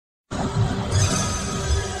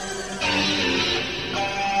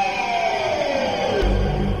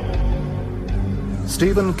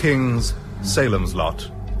Stephen King's Salem's Lot.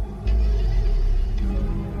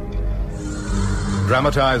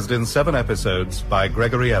 Dramatized in 7 episodes by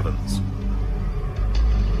Gregory Evans.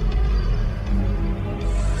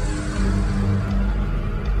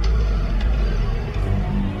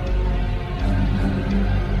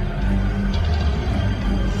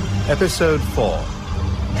 Episode 4.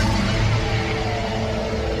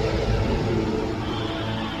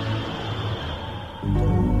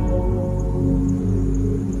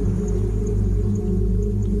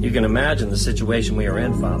 You can imagine the situation we are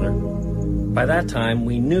in, Father. By that time,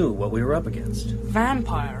 we knew what we were up against.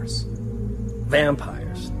 Vampires.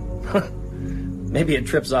 Vampires. Maybe it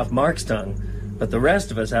trips off Mark's tongue, but the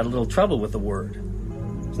rest of us had a little trouble with the word.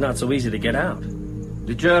 It's not so easy to get out.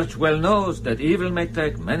 The church well knows that evil may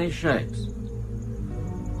take many shapes.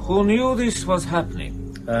 Who knew this was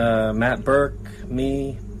happening? Matt Burke,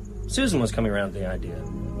 me. Susan was coming around with the idea.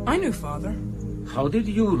 I knew, Father. How did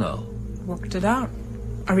you know? Worked it out.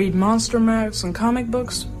 I read monster mags and comic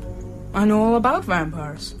books. I know all about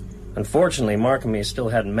vampires. Unfortunately, Mark and me still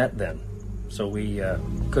hadn't met then, so we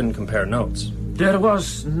couldn't compare notes. There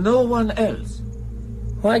was no one else.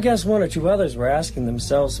 Well, I guess one or two others were asking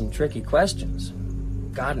themselves some tricky questions.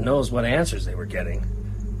 God knows what answers they were getting.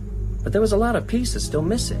 But there was a lot of pieces still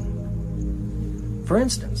missing. For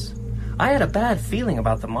instance, I had a bad feeling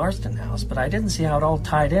about the Marston house, but I didn't see how it all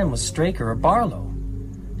tied in with Straker or Barlow,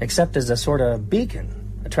 except as a sort of beacon,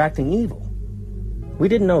 attracting evil. We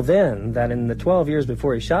didn't know then that in the 12 years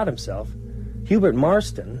before he shot himself, Hubert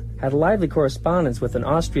Marston had a lively correspondence with an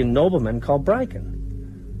Austrian nobleman called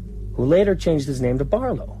Bryken, who later changed his name to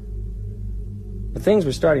Barlow. But things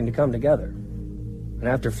were starting to come together, and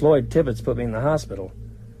after Floyd Tibbets put me in the hospital,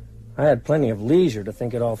 I had plenty of leisure to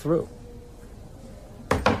think it all through.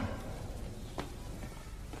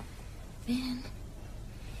 Ben,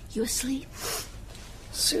 you asleep?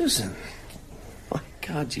 Susan, my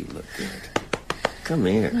God, you look good. Come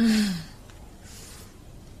here.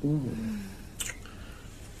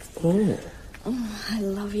 Oh. Oh, I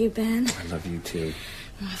love you, Ben. I love you, too.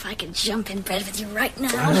 If I could jump in bed with you right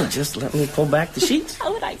now. Oh, just let me pull back the sheets.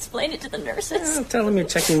 How would I explain it to the nurses? Tell them you're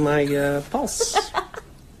checking my pulse.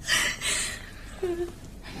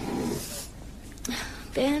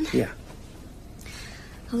 Ben? Yeah.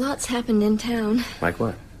 A lot's happened in town. Like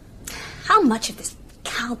what? How much of this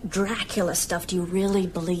Count Dracula stuff do you really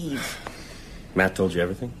believe? Matt told you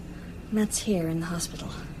everything? Matt's here in the hospital.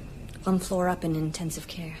 1 floor up in intensive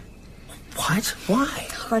care. What? Why?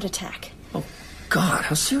 Heart attack. Oh, God,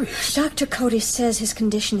 how serious? Dr. Cody says his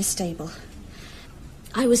condition is stable.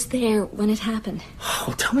 I was there when it happened.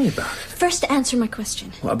 Oh, tell me about it. First, answer my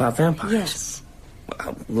question. Well, about vampires? Yes.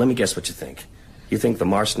 Well, let me guess what you think. You think the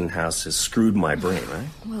Marston house has screwed my brain, right?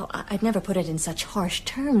 Well, I'd never put it in such harsh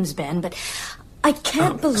terms, Ben, but I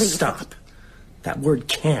can't believe... Stop. That word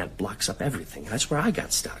can't blocks up everything. That's where I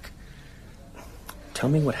got stuck. Tell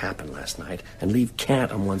me what happened last night and leave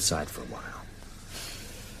can't on one side for a while.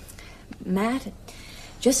 Matt had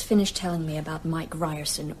just finished telling me about Mike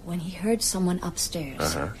Ryerson when he heard someone upstairs.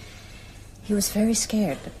 Uh-huh. He was very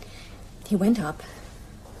scared, but he went up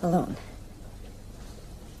alone.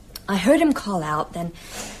 I heard him call out, then...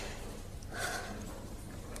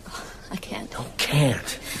 I can't. No,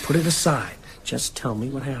 can't. Put it aside. Just tell me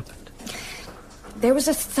what happened. There was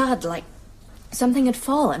a thud, like something had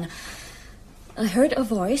fallen. I heard a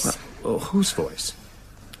voice. Whose voice?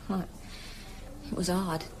 Well, it was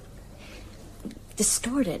odd.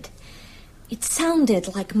 Distorted. It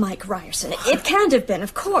sounded like Mike Ryerson. It can't have been,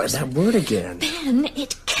 of course. That word again. Ben,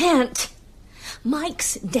 it can't.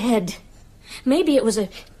 Mike's dead. Maybe it was a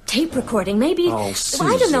tape recording. Maybe... Oh, Susan.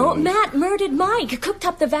 I don't know. Matt murdered Mike, cooked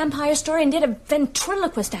up the vampire story, and did a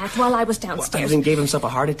ventriloquist act while I was downstairs. Well, and gave himself a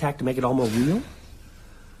heart attack to make it all more real?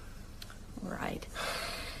 Right.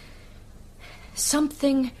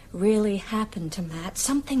 Something really happened to Matt.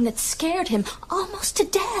 Something that scared him almost to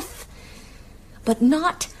death. But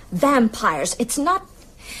not vampires. It's not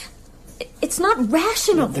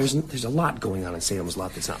rational. No, there's a lot going on in Salem's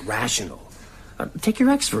Lot that's not rational. Take your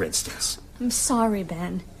ex, for instance. I'm sorry,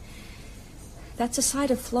 Ben. That's a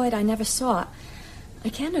side of Floyd I never saw. I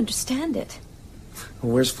can't understand it.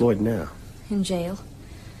 Well, where's Floyd now? In jail.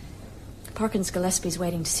 Parkins Gillespie's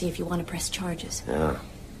waiting to see if you want to press charges. Yeah.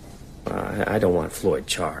 I don't want Floyd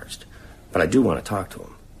charged, but I do want to talk to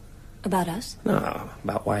him. About us? No,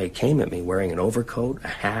 about why he came at me wearing an overcoat, a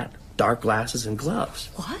hat, dark glasses, and gloves.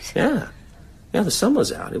 What? Yeah. Yeah, the sun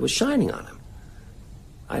was out. It was shining on him.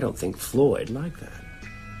 I don't think Floyd liked that.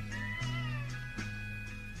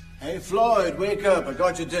 Hey, Floyd, wake up. I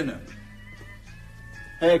got your dinner.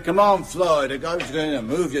 Hey, come on, Floyd. I got your dinner.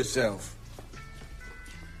 Move yourself.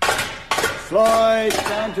 Floyd,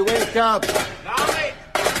 time to wake up. Nolly!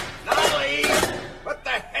 Nolly! What the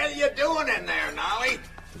hell you doing in there, Nolly?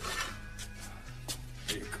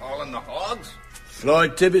 Are you calling the hogs?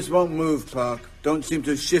 Floyd Tibbets won't move, Park. Don't seem to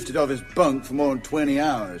have shifted off his bunk for more than 20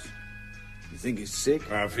 hours. You think he's sick?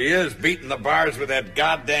 Well, if he is, beating the bars with that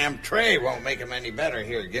goddamn tray won't make him any better.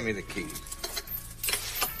 Here, give me the keys.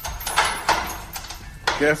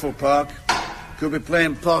 Careful, Park. Could be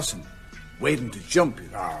playing possum. Waiting to jump you.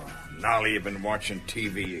 Oh, Nolly, you've been watching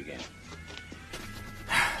TV again.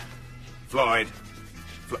 Floyd.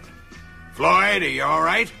 Floyd, are you all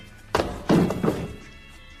right?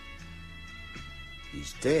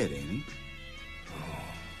 He's dead, ain't he?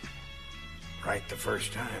 Right the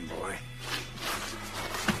first time, boy.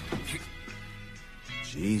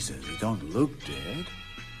 Jesus, he don't look dead.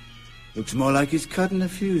 Looks more like he's cutting a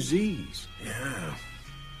few Z's. Yeah.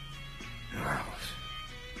 Well,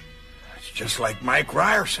 it's just like Mike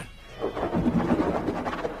Ryerson.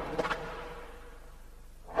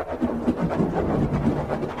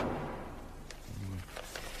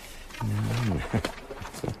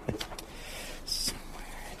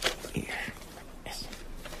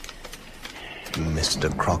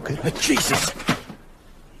 Mr. Crockett. Jesus!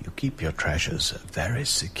 You keep your treasures very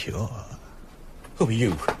secure. Who are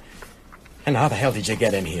you? And how the hell did you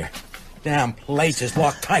get in here? Damn place is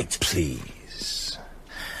locked tight. Please,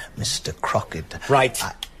 Mr. Crockett. Right.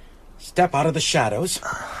 Step out of the shadows.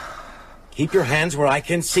 Keep your hands where I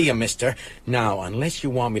can see 'em, mister. Now, unless you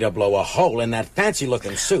want me to blow a hole in that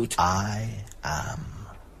fancy-looking suit... I am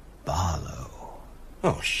Barlow.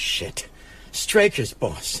 Oh, shit. Straker's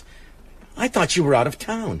boss. I thought you were out of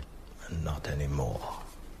town. Not anymore.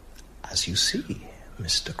 As you see,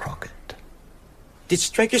 Mr. Crockett. Did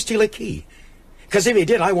Straker steal a key? Because if he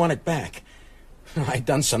did, I want it back. I'd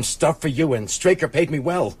done some stuff for you, and Straker paid me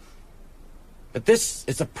well. But this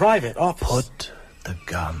is a private office. Put the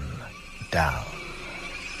gun down,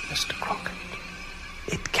 Mr. Crockett.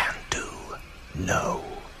 It can do no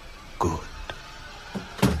good.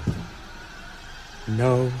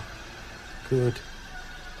 No good.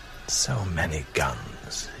 So many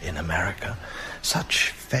guns in America.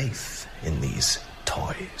 Such faith in these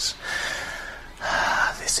toys.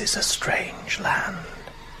 This is a strange land.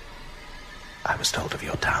 I was told of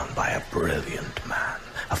your town by a brilliant man,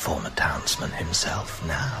 a former townsman himself,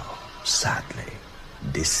 now, sadly,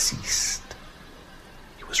 deceased.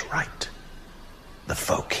 He was right. The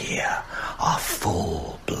folk here are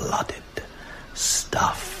full-blooded,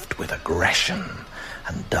 stuffed with aggression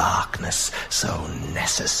and darkness so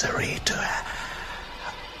necessary to...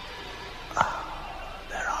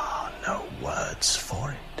 there are no words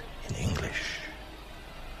for it in English.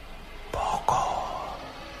 Poco.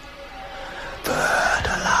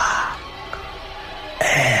 Verdelak.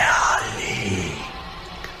 Ehrlich.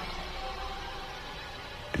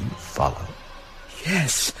 Do you follow?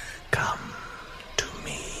 Yes. Come to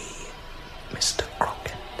me, Mr.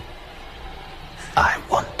 Crockett. I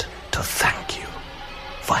want to thank you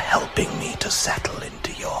for helping me to settle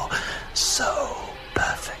into your so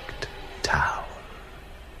perfect town.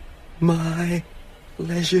 My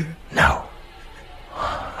pleasure. No.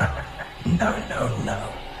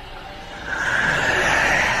 No.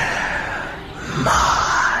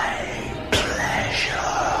 My pleasure.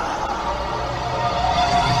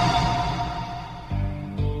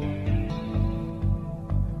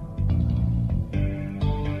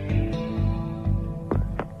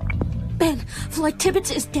 Ben, Floyd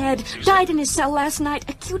Tibbets is dead. Died in his cell last night.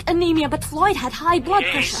 Acute anemia, but Floyd had high blood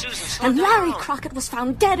pressure. And Larry Crockett was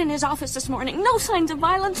found dead in his office this morning. No signs of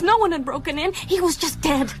violence. No one had broken in. He was just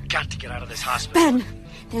dead. Got to get out of this hospital. Ben,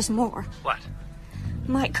 there's more. What?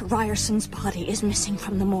 Mike Ryerson's body is missing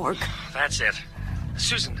from the morgue. That's it.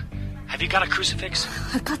 Susan, have you got a crucifix?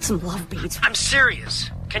 I've got some love beads. I'm serious.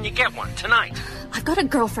 Can you get one tonight? I've got a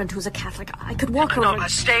girlfriend who's a Catholic. I could walk her over. No,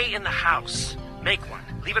 stay in the house. Make one.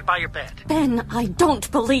 Leave it by your bed. Ben, I don't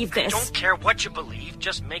believe this. I don't care what you believe.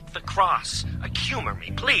 Just make the cross. Humor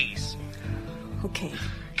me, please. Okay.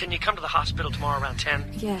 Can you come to the hospital tomorrow around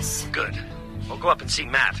 10? Yes. Good. We'll go up and see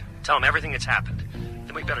Matt. Tell him everything that's happened.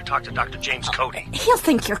 Then we better talk to Dr. James Cody. He'll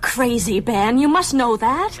think you're crazy, Ben. You must know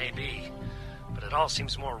that. Maybe. But it all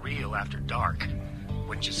seems more real after dark.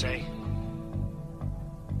 Wouldn't you say?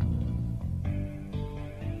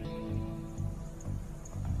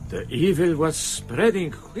 The evil was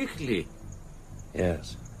spreading quickly.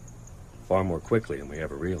 Yes. Far more quickly than we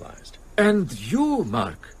ever realized. And you,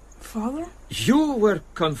 Mark, Father? you were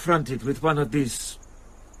confronted with one of these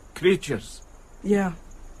creatures. Yeah.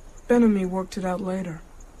 Ben and me worked it out later.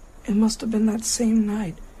 It must have been that same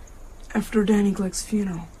night, after Danny Glick's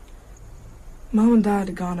funeral. Mom and Dad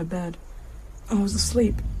had gone to bed, I was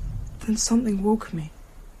asleep. Then something woke me.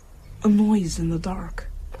 A noise in the dark.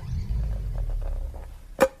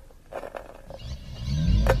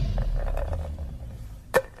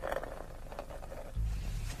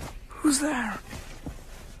 Who's there?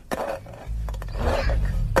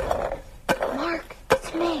 Mark,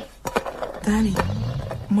 it's me. Danny.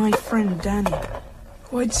 My friend Danny,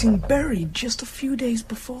 who I'd seen buried just a few days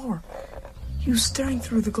before. He was staring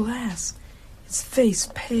through the glass, his face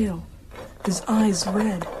pale, his eyes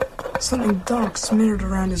red, something dark smeared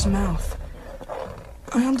around his mouth.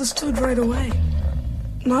 I understood right away,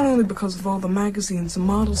 not only because of all the magazines and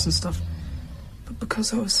models and stuff, but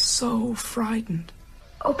because I was so frightened.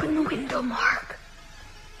 Open the window, Mark.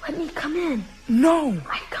 Let me come in. No!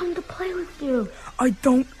 I've come to play with you. I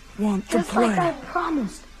don't want to Just play. like I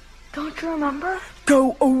promised. Don't you remember?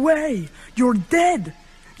 Go away! You're dead!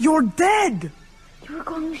 You're dead! You were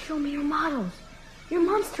going to show me your models. Your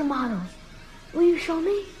monster models. Will you show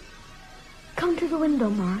me? Come to the window,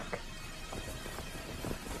 Mark.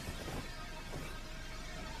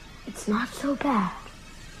 It's not so bad.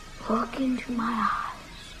 Look into my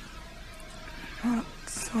eyes. Not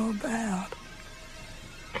so bad.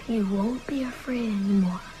 And you won't be afraid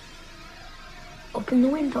anymore. Open the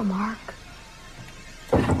window, Mark.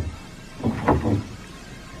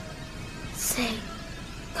 Say,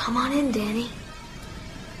 come on in, Danny.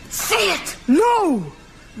 Say it! No!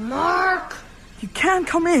 Mark! You can't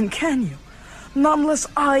come in, can you? Not unless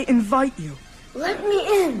I invite you. Let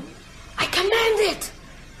me in. I command it.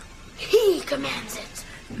 He commands it.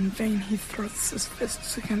 In vain he thrusts his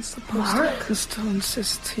fists against the post Mark? and still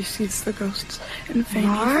insists he sees the ghosts. In vain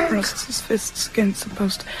Mark? he thrusts his fists against the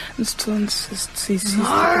post and still insists he sees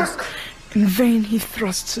Mark? the ghosts. In vain he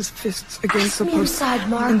thrusts his fists against Ask the me post inside,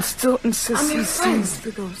 Mark. and still insists I'm he your friend. sees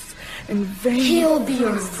the ghosts. In vain He'll be he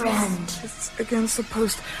your thrusts friend. his fists against the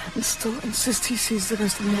post and still insists he sees the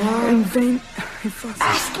ghost. Mark? In vain he thrusts.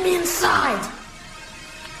 Ask me inside.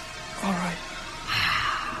 All right.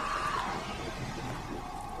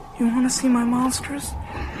 You want to see my monsters?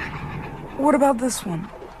 What about this one?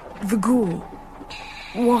 The ghoul.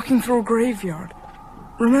 Walking through a graveyard.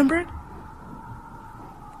 Remember it?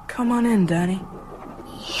 Come on in, Danny.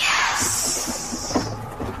 Yes.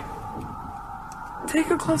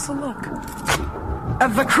 Take a closer look. At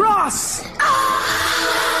the cross!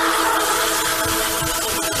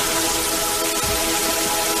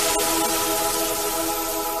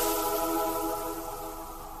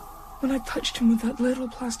 When I touched him with that little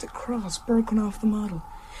plastic cross broken off the model,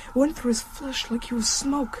 it went through his flesh like he was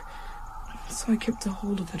smoke. So I kept a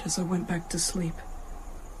hold of it as I went back to sleep.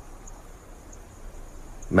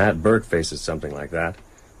 Matt Burke faces something like that.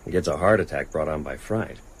 He gets a heart attack brought on by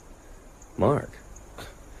fright. Mark.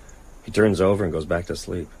 He turns over and goes back to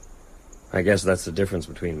sleep. I guess that's the difference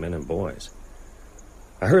between men and boys.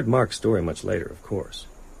 I heard Mark's story much later, of course.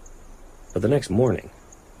 But the next morning,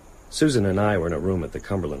 Susan and I were in a room at the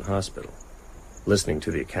Cumberland Hospital, listening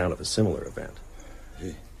to the account of a similar event.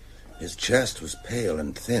 His chest was pale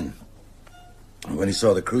and thin. And when he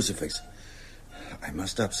saw the crucifix, I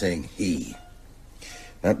must stop saying he.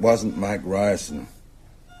 That wasn't Mike Ryerson.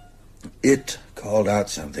 It called out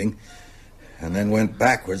something, and then went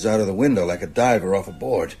backwards out of the window like a diver off a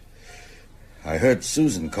board. I heard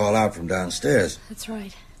Susan call out from downstairs. That's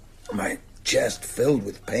right. My chest filled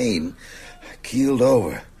with pain. I keeled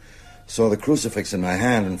over. Saw the crucifix in my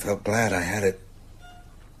hand and felt glad I had it.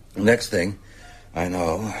 Next thing I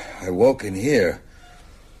know, I woke in here,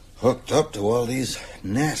 hooked up to all these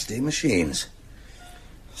nasty machines.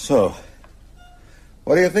 So,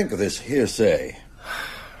 what do you think of this hearsay?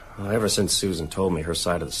 Well, ever since Susan told me her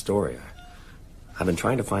side of the story, I've been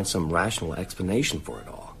trying to find some rational explanation for it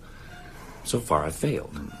all. So far, I've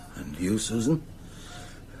failed. And you, Susan?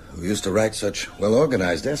 Who used to write such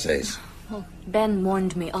well-organized essays? Well, Ben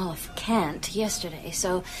warned me off Kant yesterday,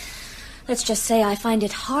 so let's just say I find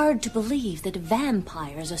it hard to believe that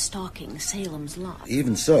vampires are stalking Salem's Lot.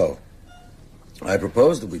 Even so, I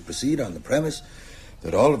propose that we proceed on the premise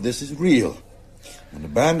that all of this is real, and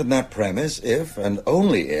abandon that premise if, and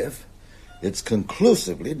only if, it's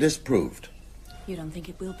conclusively disproved. You don't think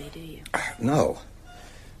it will be, do you? No.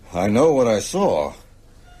 I know what I saw.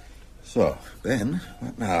 So, Ben,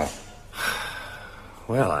 what now?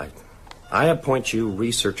 Well, I appoint you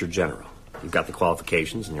Researcher General. You've got the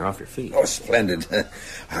qualifications and you're off your feet. Oh, splendid.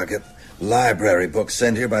 I'll get library books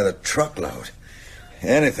sent here by the truckload.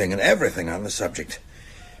 Anything and everything on the subject.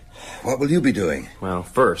 What will you be doing? Well,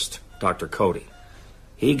 first, Dr. Cody.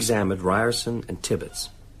 He examined Ryerson and Tibbets.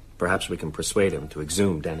 Perhaps we can persuade him to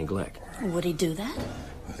exhume Danny Gleck. Would he do that?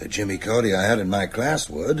 The Jimmy Cody I had in my class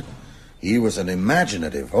would. He was an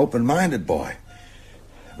imaginative, open-minded boy.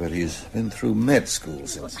 But he's been through med school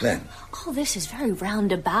since then. All this is very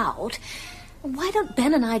roundabout. Why don't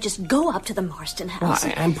Ben and I just go up to the Marston house?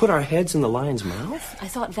 And put our heads in the lion's mouth? I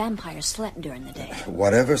thought vampires slept during the day.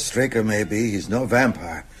 Whatever Straker may be, he's no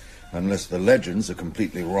vampire. Unless the legends are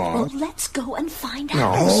completely wrong. Well, let's go and find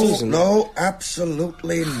out. No,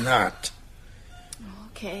 absolutely not.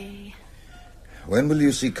 Okay. When will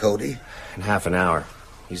you see Cody? In half an hour.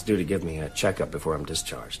 He's due to give me a checkup before I'm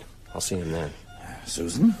discharged. I'll see him then.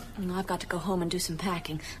 Susan? I've got to go home and do some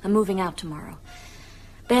packing. I'm moving out tomorrow.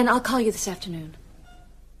 Ben, I'll call you this afternoon.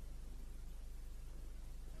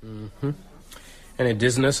 Mm-hmm. Any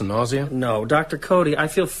dizziness and nausea? No, Dr. Cody, I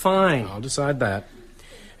feel fine. I'll decide that.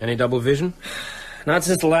 Any double vision? Not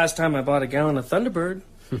since the last time I bought a gallon of Thunderbird.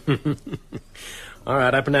 All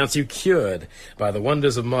right, I pronounce you cured by the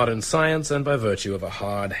wonders of modern science and by virtue of a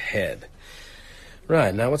hard head.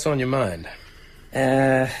 Right, now what's on your mind?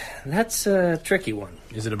 That's a tricky one.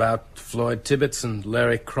 Is it about Floyd Tibbets and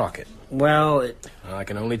Larry Crockett? Well, I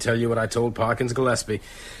can only tell you what I told Parkins Gillespie.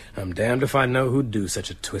 I'm damned if I know who'd do such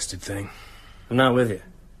a twisted thing. I'm not with you.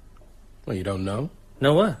 Well, you don't know?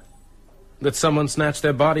 Know what? That someone snatched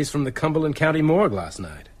their bodies from the Cumberland County morgue last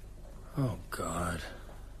night. Oh, God.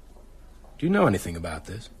 Do you know anything about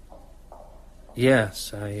this?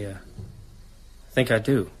 Yes, I think I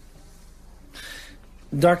do.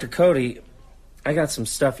 Dr. Cody, I got some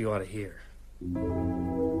stuff you ought to hear.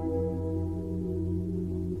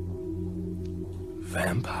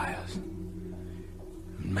 Vampires.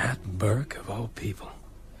 Matt Burke, of all people.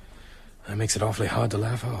 That makes it awfully hard to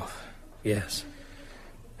laugh off. Yes.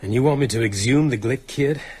 And you want me to exhume the Glick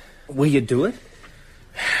kid? Will you do it?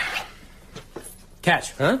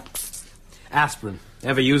 Catch. Huh? Aspirin.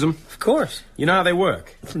 Ever use them? Of course. You know how they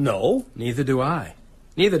work? No. Neither do I.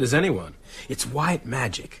 Neither does anyone. It's white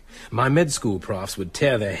magic. My med school profs would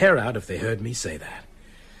tear their hair out if they heard me say that.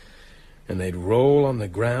 And they'd roll on the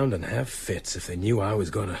ground and have fits if they knew I was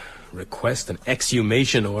going to request an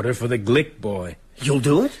exhumation order for the Glick boy. You'll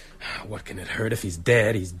do it? What can it hurt? If he's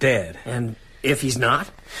dead, he's dead. And if he's not?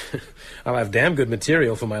 I'll have damn good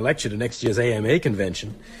material for my lecture to next year's AMA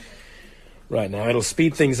convention. Right now, it'll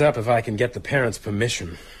speed things up if I can get the parents'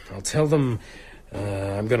 permission. I'll tell them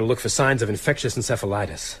I'm going to look for signs of infectious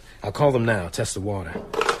encephalitis. I'll call them now, test the water.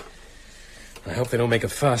 I hope they don't make a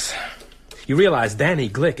fuss. You realize Danny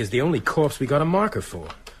Glick is the only corpse we got a marker for.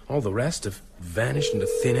 All the rest have vanished into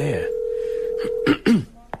thin air.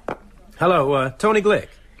 Hello, Tony Glick.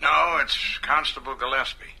 No, it's Constable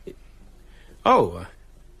Gillespie. Oh,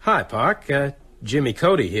 hi, Park. Jimmy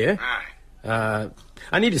Cody here. Hi.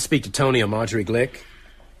 I need to speak to Tony or Marjorie Glick.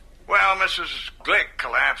 Well, Mrs. Glick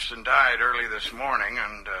collapsed and died early this morning,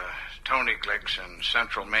 and Tony Glick's in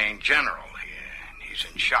Central Maine General. He's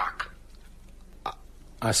in shock.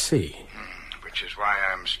 I see. Which is why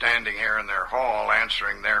I'm standing here in their hall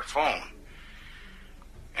answering their phone.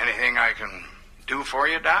 Anything I can do for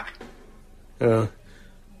you, Doc?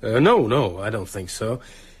 No, I don't think so.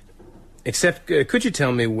 Except, could you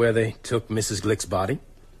tell me where they took Mrs. Glick's body?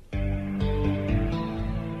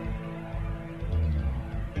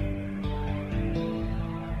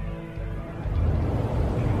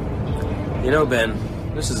 You know, Ben,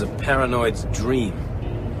 this is a paranoid's dream.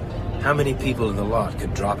 How many people in the lot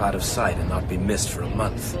could drop out of sight and not be missed for a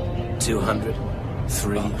month? 200?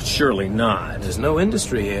 3? Oh, surely not. There's no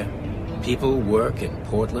industry here. People work in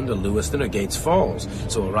Portland or Lewiston or Gates Falls,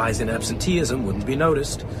 so a rise in absenteeism wouldn't be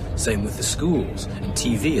noticed. Same with the schools, and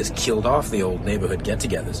TV has killed off the old neighborhood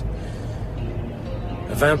get-togethers.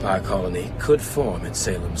 A vampire colony could form in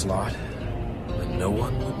Salem's lot, and no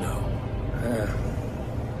one would know.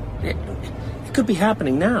 It could be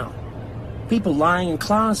happening now. People lying in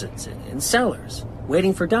closets, in cellars,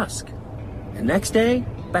 waiting for dusk. And next day,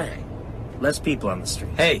 bang, less people on the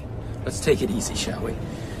street. Hey, let's take it easy, shall we?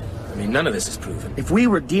 I mean, none of this is proven. If we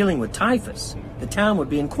were dealing with typhus, the town would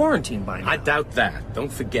be in quarantine by now. I doubt that.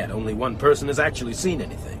 Don't forget, only one person has actually seen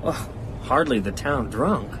anything. Oh, hardly the town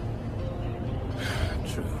drunk.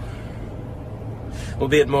 True. We'll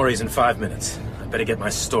be at Maury's in 5 minutes. I better get my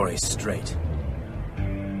story straight.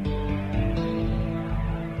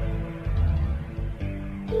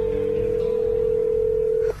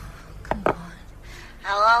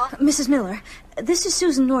 Hello? Mrs. Miller, this is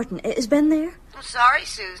Susan Norton. Is Ben there? I'm sorry,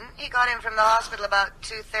 Susan. He got in from the hospital about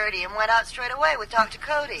 2:30 and went out straight away with Dr.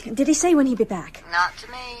 Cody. Did he say when he'd be back? Not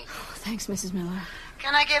to me. Oh, thanks, Mrs. Miller.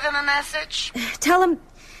 Can I give him a message? Tell him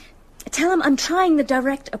I'm trying the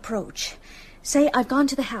direct approach. Say I've gone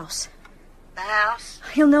to the house. The house?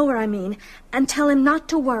 He'll know where I mean. And tell him not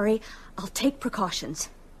to worry. I'll take precautions.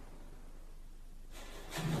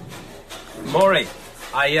 Maury,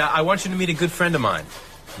 I want you to meet a good friend of mine.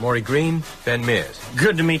 Maury Green, Ben Mears.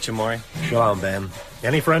 Good to meet you, Maury. Shalom, Ben.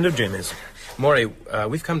 Any friend of Jimmy's? Maury,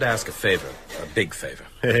 we've come to ask a favor. A big favor.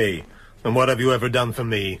 Hey, and what have you ever done for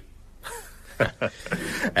me?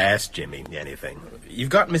 Ask Jimmy anything. You've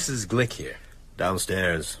got Mrs. Glick here.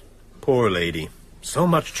 Downstairs. Poor lady. So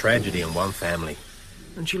much tragedy in one family.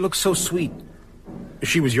 And she looks so sweet.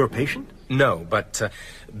 She was your patient? No, but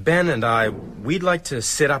Ben and we'd like to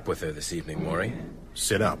sit up with her this evening, Maury.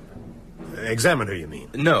 Sit up? Examine her, you mean?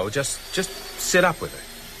 No, just sit up with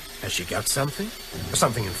her. Has she got something?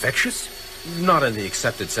 Something infectious? Not in the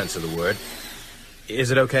accepted sense of the word.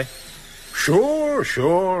 Is it okay?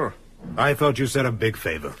 Sure. I thought you said a big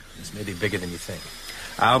favor. It's maybe bigger than you think.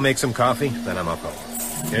 I'll make some coffee, then I'm up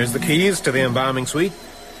home. Here's the keys to the embalming suite.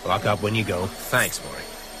 Lock up when you go. Thanks, Maury.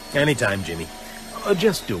 Anytime, Jimmy.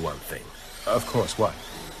 Just do one thing. Of course, what?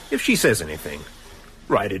 If she says anything,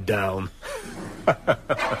 write it down.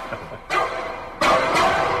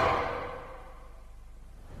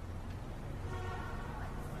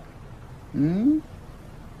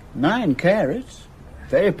 9 carats.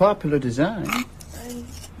 Very popular design.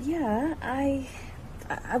 Yeah, I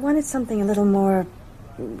wanted something a little more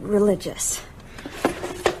religious.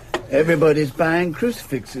 Everybody's buying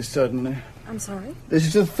crucifixes suddenly. I'm sorry? This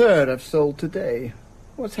is the 3rd I've sold today.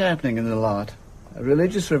 What's happening in the lot? A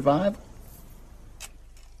religious revival?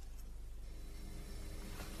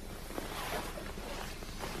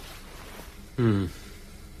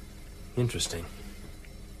 Interesting.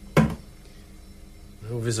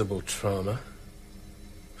 No visible trauma.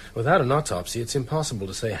 Without an autopsy, it's impossible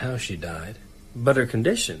to say how she died. But her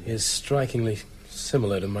condition is strikingly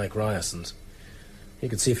similar to Mike Ryerson's. You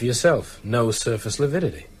could see for yourself. No surface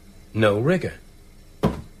lividity. No rigor.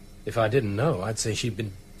 If I didn't know, I'd say she'd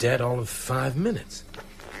been dead all of 5 minutes.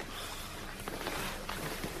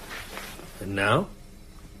 And now?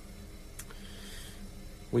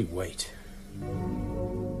 We wait.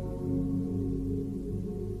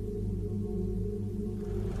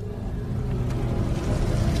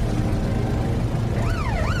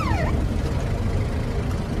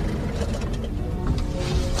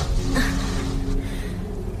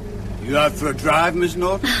 You out for a drive, Miss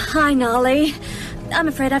Norton? Hi, Nolly. I'm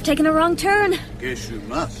afraid I've taken a wrong turn. Guess you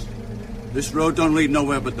must. This road don't lead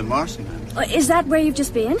nowhere but the Marcingham. Is that where you've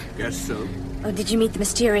just been? Guess so. Oh, did you meet the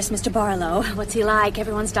mysterious Mr. Barlow? What's he like?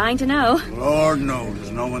 Everyone's dying to know. Lord knows,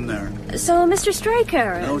 there's no one there. So, Mr.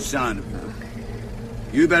 Straker... No sign of him.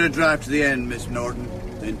 You better drive to the end, Miss Norton.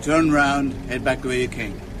 Then turn round, head back the way you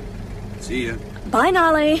came. See ya. Bye,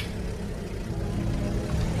 Nolly.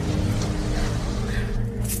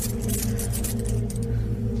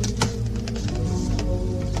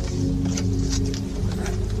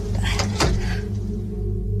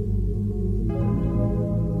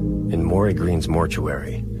 In Maury Green's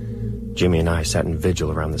mortuary, Jimmy and I sat in vigil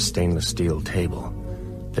around the stainless steel table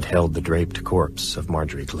that held the draped corpse of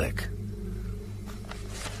Marjorie Glick.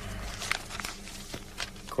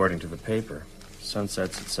 According to the paper,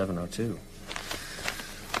 sunsets at 7:02.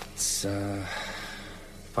 It's,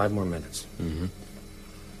 5 more minutes. Mm-hmm.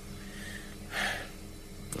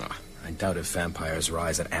 Oh, I doubt if vampires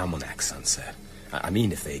rise at almanac sunset. I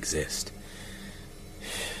mean, if they exist.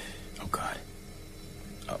 Oh, God.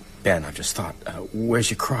 Oh, Ben, I've just thought, where's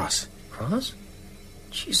your cross? Cross?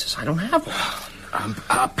 Jesus, I don't have one.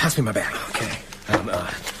 Pass me my bag. Okay.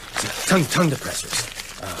 Tongue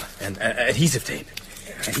depressors. And adhesive tape.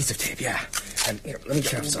 Adhesive tape, yeah. And here, let me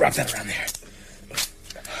wrap that around there.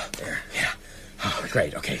 There, yeah. Oh,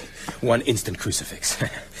 great, okay. 1 instant crucifix.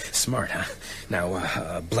 Smart, huh?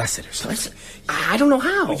 Now, bless it or something. I don't know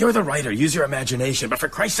how. You're the writer. Use your imagination. But for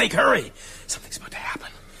Christ's sake, hurry. Something's about to happen.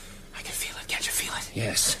 I can feel it. Can't you feel it?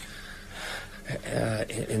 Yes.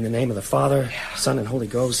 In the name of the Father, Son, and Holy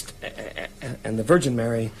Ghost, and the Virgin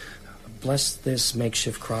Mary, bless this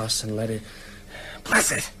makeshift cross and let it...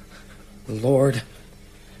 Bless it! The Lord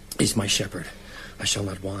is my shepherd. I shall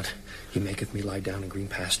not want. He maketh me lie down in green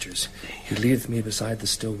pastures. He leadeth me beside the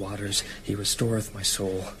still waters. He restoreth my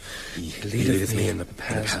soul. He leadeth me in the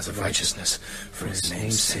paths of righteousness for his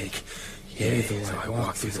name's sake. Yea, though I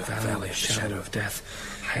walk through the valley of the shadow of death,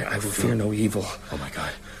 I will fear no evil. Oh, my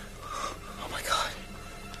God. Oh, my God.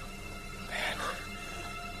 Man.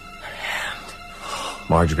 Her hand.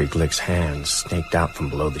 Marjorie Glick's hand snaked out from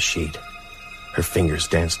below the sheet. Her fingers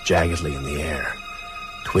danced jaggedly in the air,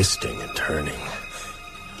 twisting and turning.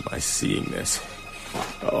 Am I seeing this?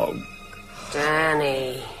 Oh.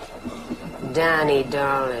 Danny. Danny,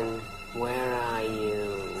 darling. Where are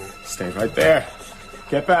you? Stay right there.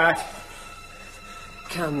 Get back.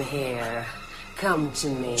 Come here. Come to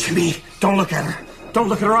me. Jimmy, don't look at her. Don't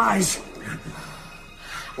look at her eyes.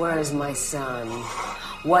 Where is my son?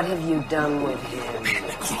 What have you done with him?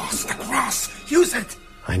 The cross! Use it!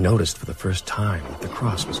 I noticed for the first time that the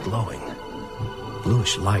cross was glowing.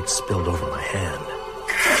 Bluish light spilled over my hand.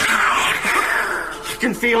 I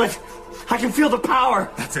can feel it. I can feel the power.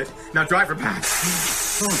 That's it. Now drive her back.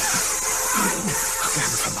 From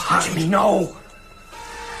behind. Jimmy, no.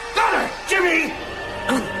 Got her! Jimmy!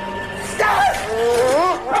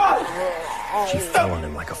 She fell on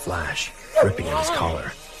him like a flash, gripping at his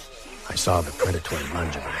collar. I saw the predatory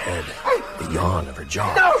lunge of her head, the yawn of her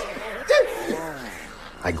jaw.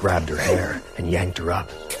 I grabbed her hair and yanked her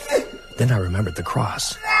up. Then I remembered the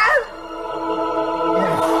cross.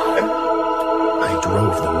 I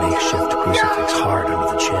drove the makeshift crucifix hard under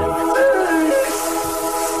the chin.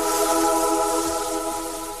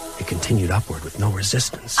 It continued upward with no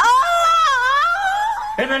resistance.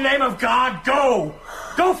 In the name of God, go!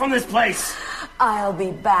 Go from this place! I'll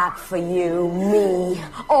be back for you, me,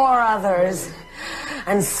 or others.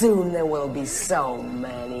 And soon there will be so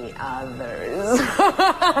many others.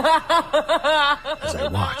 As I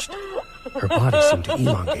watched, her body seemed to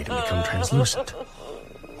elongate and become translucent.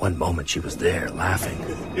 One moment she was there, laughing.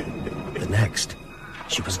 The next,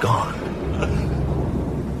 she was gone.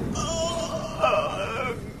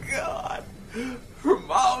 Oh, God. Her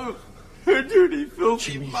mouth. Her dirty,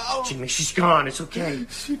 filthy mouth. Jimmy, she's gone. It's okay.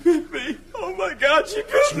 She bit me. Oh, my God, she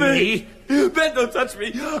bit me. Ben, don't touch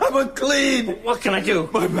me. I'm unclean. What can I do?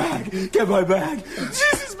 My bag. Get my bag.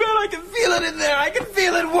 Jesus, Ben, I can feel it in there. I can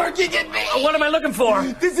feel it working in me. What am I looking for?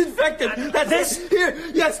 Disinfectant. That's this? Here.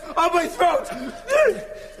 Yes, on my throat.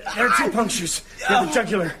 There are 2 punctures. They're the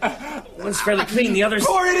jugular. One's fairly clean, the other's...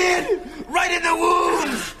 Pour it in. Right in the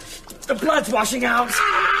wound. The blood's washing out.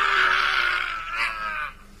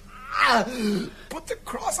 Put the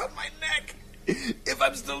cross on my neck. If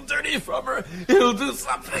I'm still dirty from her, it'll do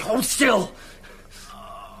something. Hold still.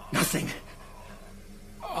 Nothing.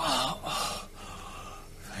 Oh,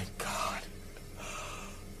 thank God.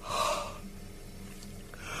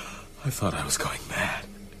 I thought I was going mad.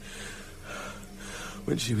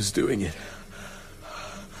 When she was doing it,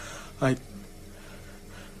 I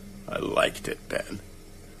liked it, Ben.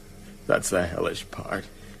 That's the hellish part.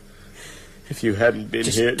 If you hadn't been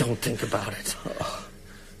here... Just don't think about it. Oh.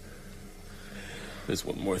 There's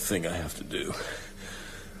one more thing I have to do.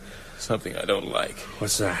 Something I don't like.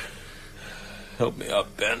 What's that? Help me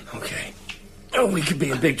up, Ben. Okay. Oh, we could be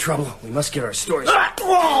in big trouble. We must get our stories.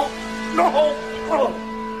 No!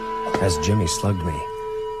 As Jimmy slugged me,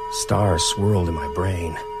 stars swirled in my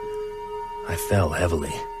brain. I fell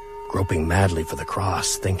heavily, groping madly for the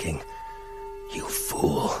cross, thinking, "You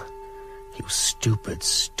fool. You stupid,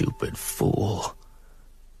 stupid fool."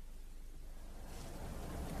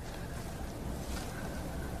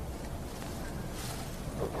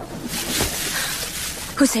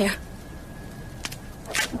 Who's there?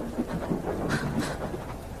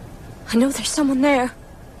 I know there's someone there.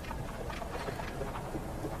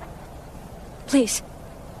 Please.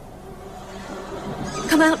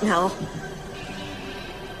 Come out now.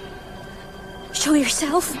 Show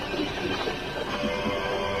yourself.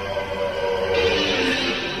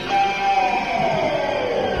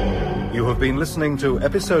 You have been listening to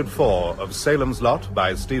Episode 4 of Salem's Lot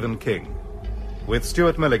by Stephen King, with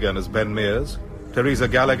Stuart Milligan as Ben Mears, Teresa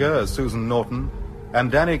Gallagher as Susan Norton,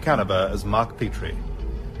 and Danny Canaber as Mark Petrie.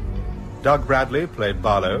 Doug Bradley played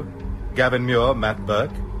Barlow, Gavin Muir, Matt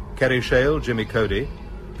Burke, Kerry Shale, Jimmy Cody,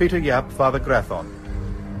 Peter Yapp, Father Grathon,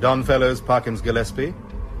 Don Fellows, Parkins Gillespie,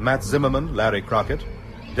 Matt Zimmerman, Larry Crockett,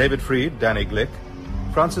 David Freed, Danny Glick,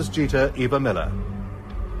 Francis Jeter, Eva Miller,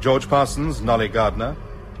 George Parsons, Nolly Gardner,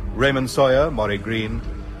 Raymond Sawyer, Maury Green,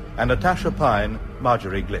 and Natasha Pine,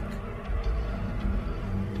 Marjorie Glick.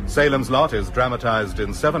 Salem's Lot is dramatized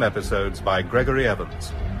in 7 episodes by Gregory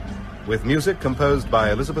Evans, with music composed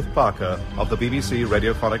by Elizabeth Parker of the BBC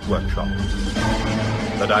Radiophonic Workshop.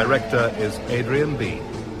 The director is Adrian Bean.